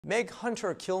Meg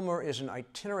Hunter-Kilmer is an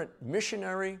itinerant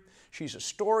missionary. She's a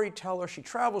storyteller. She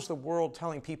travels the world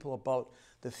telling people about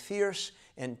the fierce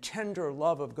and tender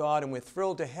love of God, and we're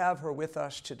thrilled to have her with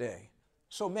us today.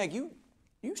 So Meg, you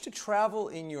used to travel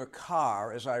in your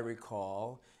car, as I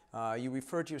recall. You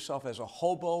referred to yourself as a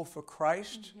hobo for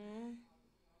Christ. Mm-hmm.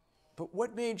 But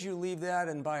what made you leave that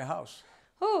and buy a house?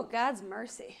 Oh, God's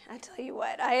mercy. I tell you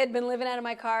what, I had been living out of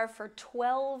my car for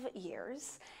 12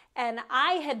 years. And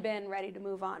I had been ready to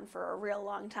move on for a real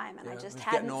long time, and I just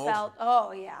hadn't felt,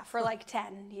 for like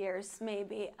 10 years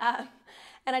maybe.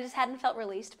 And I just hadn't felt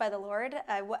released by the Lord.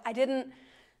 I didn't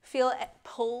feel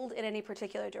pulled in any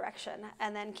particular direction.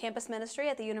 And then campus ministry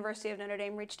at the University of Notre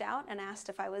Dame reached out and asked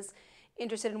if I was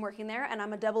interested in working there, and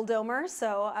I'm a double domer,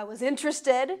 so I was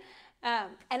interested.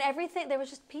 And everything, there was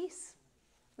just peace.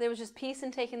 There was just peace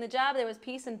in taking the job. There was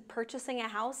peace in purchasing a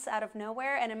house out of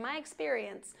nowhere. And in my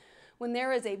experience, when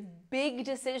there is a big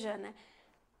decision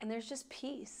and there's just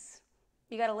peace,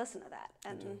 you got to listen to that.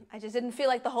 And I just didn't feel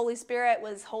like the Holy Spirit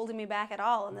was holding me back at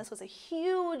all. And this was a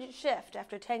huge shift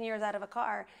after 10 years out of a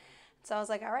car. So I was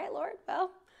like, all right, Lord, well,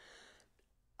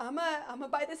 I'm gonna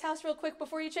buy this house real quick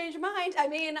before you change your mind. I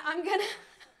mean, I'm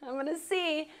gonna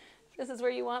see if this is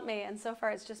where you want me. And so far,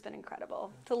 it's just been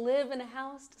incredible. To live in a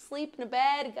house, to sleep in a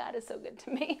bed, God is so good to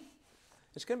me.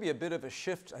 It's going to be a bit of a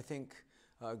shift, I think,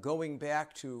 going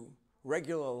back to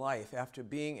regular life after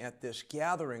being at this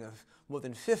gathering of more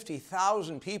than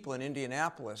 50,000 people in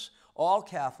Indianapolis, all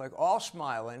Catholic, all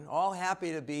smiling, all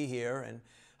happy to be here and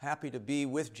happy to be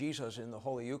with Jesus in the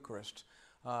Holy Eucharist.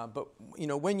 But you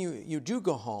know, when you do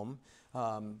go home,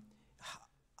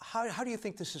 how do you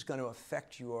think this is going to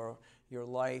affect your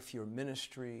life, your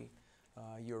ministry,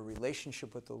 your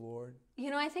relationship with the Lord? You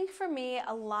know, I think for me,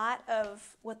 a lot of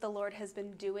what the Lord has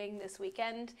been doing this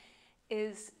weekend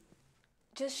is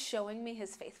just showing me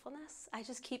his faithfulness. I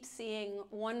just keep seeing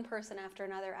one person after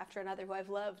another who I've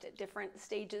loved at different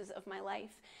stages of my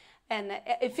life. And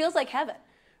it feels like heaven,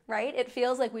 right? It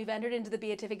feels like we've entered into the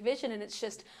beatific vision, and it's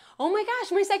just, oh my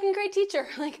gosh, my second grade teacher.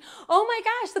 Like, oh my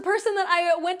gosh, the person that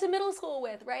I went to middle school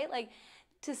with, right? Like,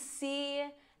 to see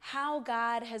how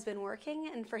God has been working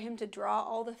and for him to draw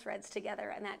all the threads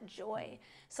together and that joy.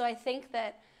 So I think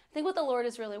what the Lord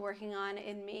is really working on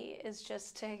in me is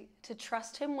just to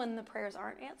trust him when the prayers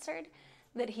aren't answered,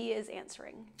 that he is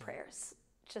answering prayers,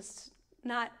 just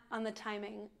not on the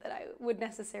timing that I would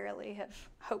necessarily have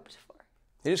hoped for.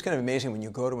 It is kind of amazing when you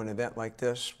go to an event like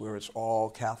this where it's all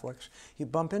Catholics, you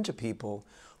bump into people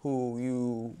who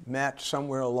you met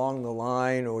somewhere along the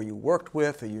line, or you worked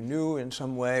with, or you knew in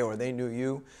some way, or they knew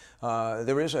you.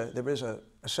 There is a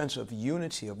sense of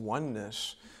unity, of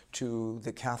oneness to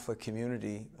the Catholic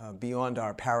community beyond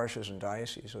our parishes and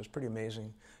dioceses. So it's pretty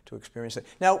amazing to experience that.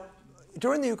 Now,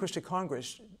 during the Eucharistic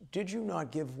Congress, did you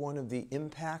not give one of the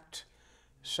impact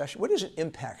sessions? What is an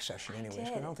impact session anyways?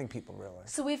 I don't think people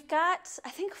realize. So we've got, I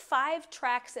think, 5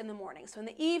 tracks in the morning. So in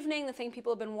the evening, the thing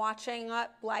people have been watching,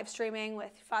 live streaming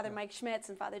with Father Mike Schmitz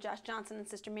and Father Josh Johnson and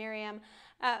Sister Miriam,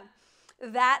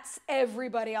 that's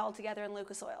everybody all together in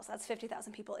Lucas Oil. So that's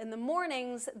 50,000 people. In the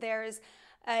mornings, there's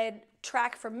a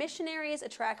track for missionaries, a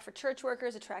track for church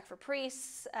workers, a track for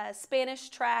priests, a Spanish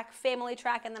track, family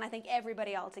track, and then I think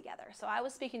everybody all together. So I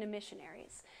was speaking to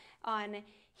missionaries on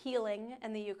healing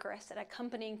and the Eucharist and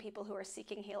accompanying people who are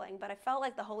seeking healing. But I felt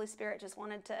like the Holy Spirit just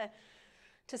wanted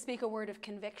to speak a word of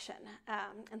conviction.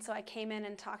 And so I came in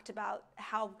and talked about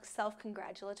how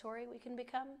self-congratulatory we can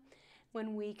become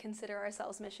when we consider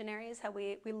ourselves missionaries, how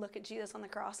we look at Jesus on the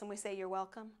cross and we say, "You're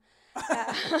welcome."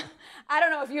 I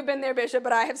don't know if you've been there, Bishop,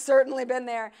 but I have certainly been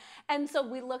there. And so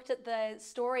we looked at the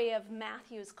story of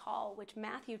Matthew's call, which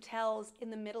Matthew tells in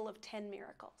the middle of 10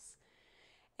 miracles.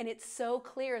 And it's so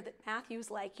clear that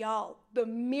Matthew's like, y'all, the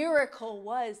miracle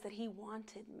was that he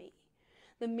wanted me.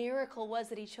 The miracle was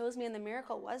that he chose me, and the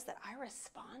miracle was that I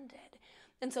responded.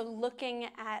 And so looking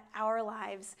at our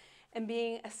lives and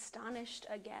being astonished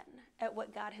again at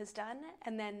what God has done,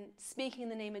 and then speaking in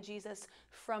the name of Jesus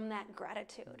from that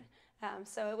gratitude.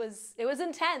 So it was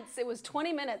intense. It was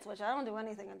 20 minutes, which I don't do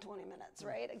anything in 20 minutes,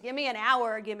 right? Give me an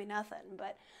hour or give me nothing.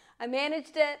 But I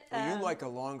managed it. Well, you like a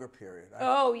longer period.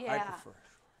 Yeah. I prefer.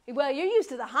 Well, you're used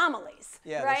to the homilies,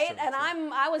 yeah, right? That's true,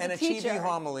 and I was a teacher. And a TV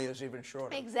homily is even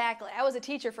shorter. Exactly. I was a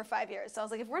teacher for 5 years, so I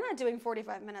was like, if we're not doing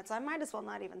 45 minutes, I might as well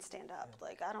not even stand up.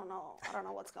 Like, I don't know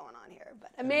what's going on here. But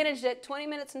I managed it, 20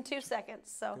 minutes and 2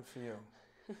 seconds. So good for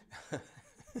you.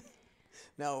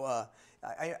 Now,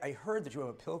 I heard that you have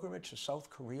a pilgrimage to South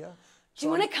Korea. Do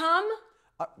you want to come?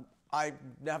 I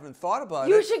haven't thought about it.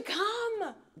 You should come.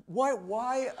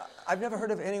 Why? I've never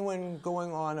heard of anyone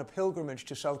going on a pilgrimage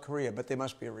to South Korea, but there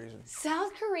must be a reason.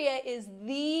 South Korea is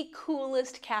the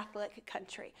coolest Catholic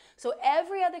country. So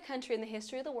every other country in the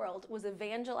history of the world was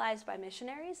evangelized by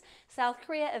missionaries. South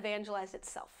Korea evangelized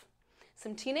itself.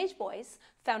 Some teenage boys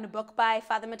found a book by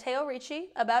Father Matteo Ricci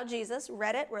about Jesus,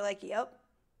 read it, were like, yep.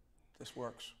 This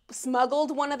works.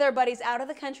 Smuggled one of their buddies out of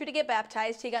the country to get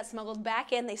baptized. He got smuggled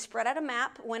back in. They spread out a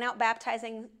map, went out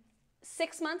baptizing.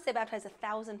 6 months, they baptized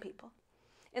 1,000 people.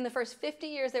 In the first 50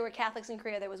 years they were Catholics in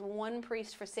Korea, there was one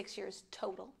priest for 6 years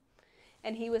total.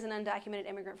 And he was an undocumented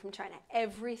immigrant from China.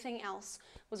 Everything else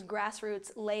was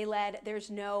grassroots, lay-led.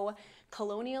 There's no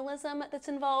colonialism that's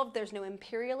involved. There's no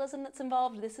imperialism that's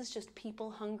involved. This is just people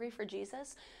hungry for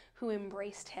Jesus who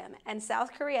embraced him. And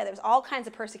South Korea, there's all kinds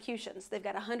of persecutions. They've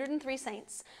got 103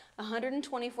 saints,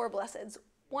 124 blesseds,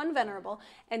 1 venerable,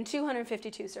 and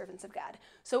 252 servants of God.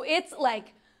 So it's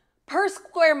like, per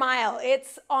square mile,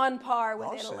 it's on par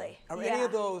with Italy. Are any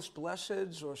of those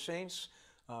blesseds or saints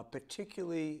you're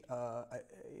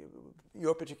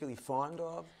particularly fond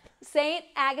of? Saint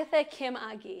Agatha Kim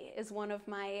Agi is one of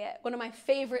my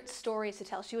favorite stories to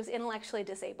tell. She was intellectually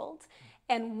disabled,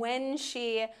 and when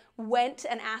she went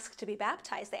and asked to be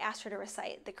baptized, they asked her to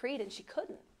recite the creed, and she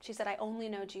couldn't. She said, "I only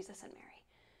know Jesus and Mary."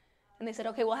 And they said,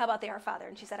 "Okay, well, how about the Our Father?"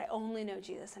 And she said, "I only know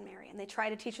Jesus and Mary." And they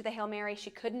tried to teach her the Hail Mary. She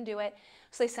couldn't do it.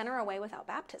 So they sent her away without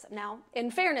baptism. Now,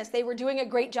 in fairness, they were doing a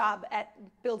great job at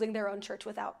building their own church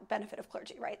without benefit of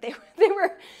clergy, right? They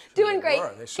were doing great.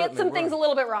 Get some things a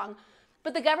little bit wrong.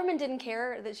 But the government didn't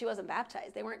care that she wasn't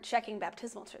baptized. They weren't checking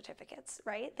baptismal certificates,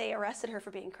 right? They arrested her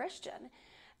for being Christian.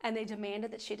 And they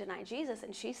demanded that she deny Jesus.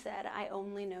 And she said, "I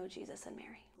only know Jesus and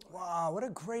Mary." Wow, what a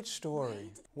great story.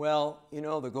 Right? Well, you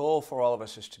know, the goal for all of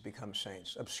us is to become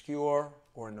saints, obscure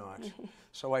or not.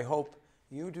 So I hope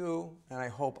you do, and I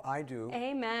hope I do.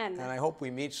 Amen. And I hope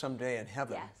we meet someday in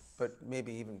heaven, yes. But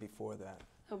maybe even before that.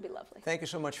 It would be lovely. Thank you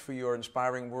so much for your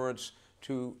inspiring words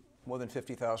to more than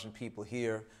 50,000 people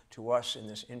here, to us in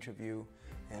this interview,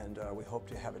 and we hope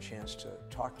to have a chance to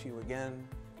talk to you again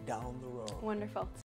down the road. Wonderful.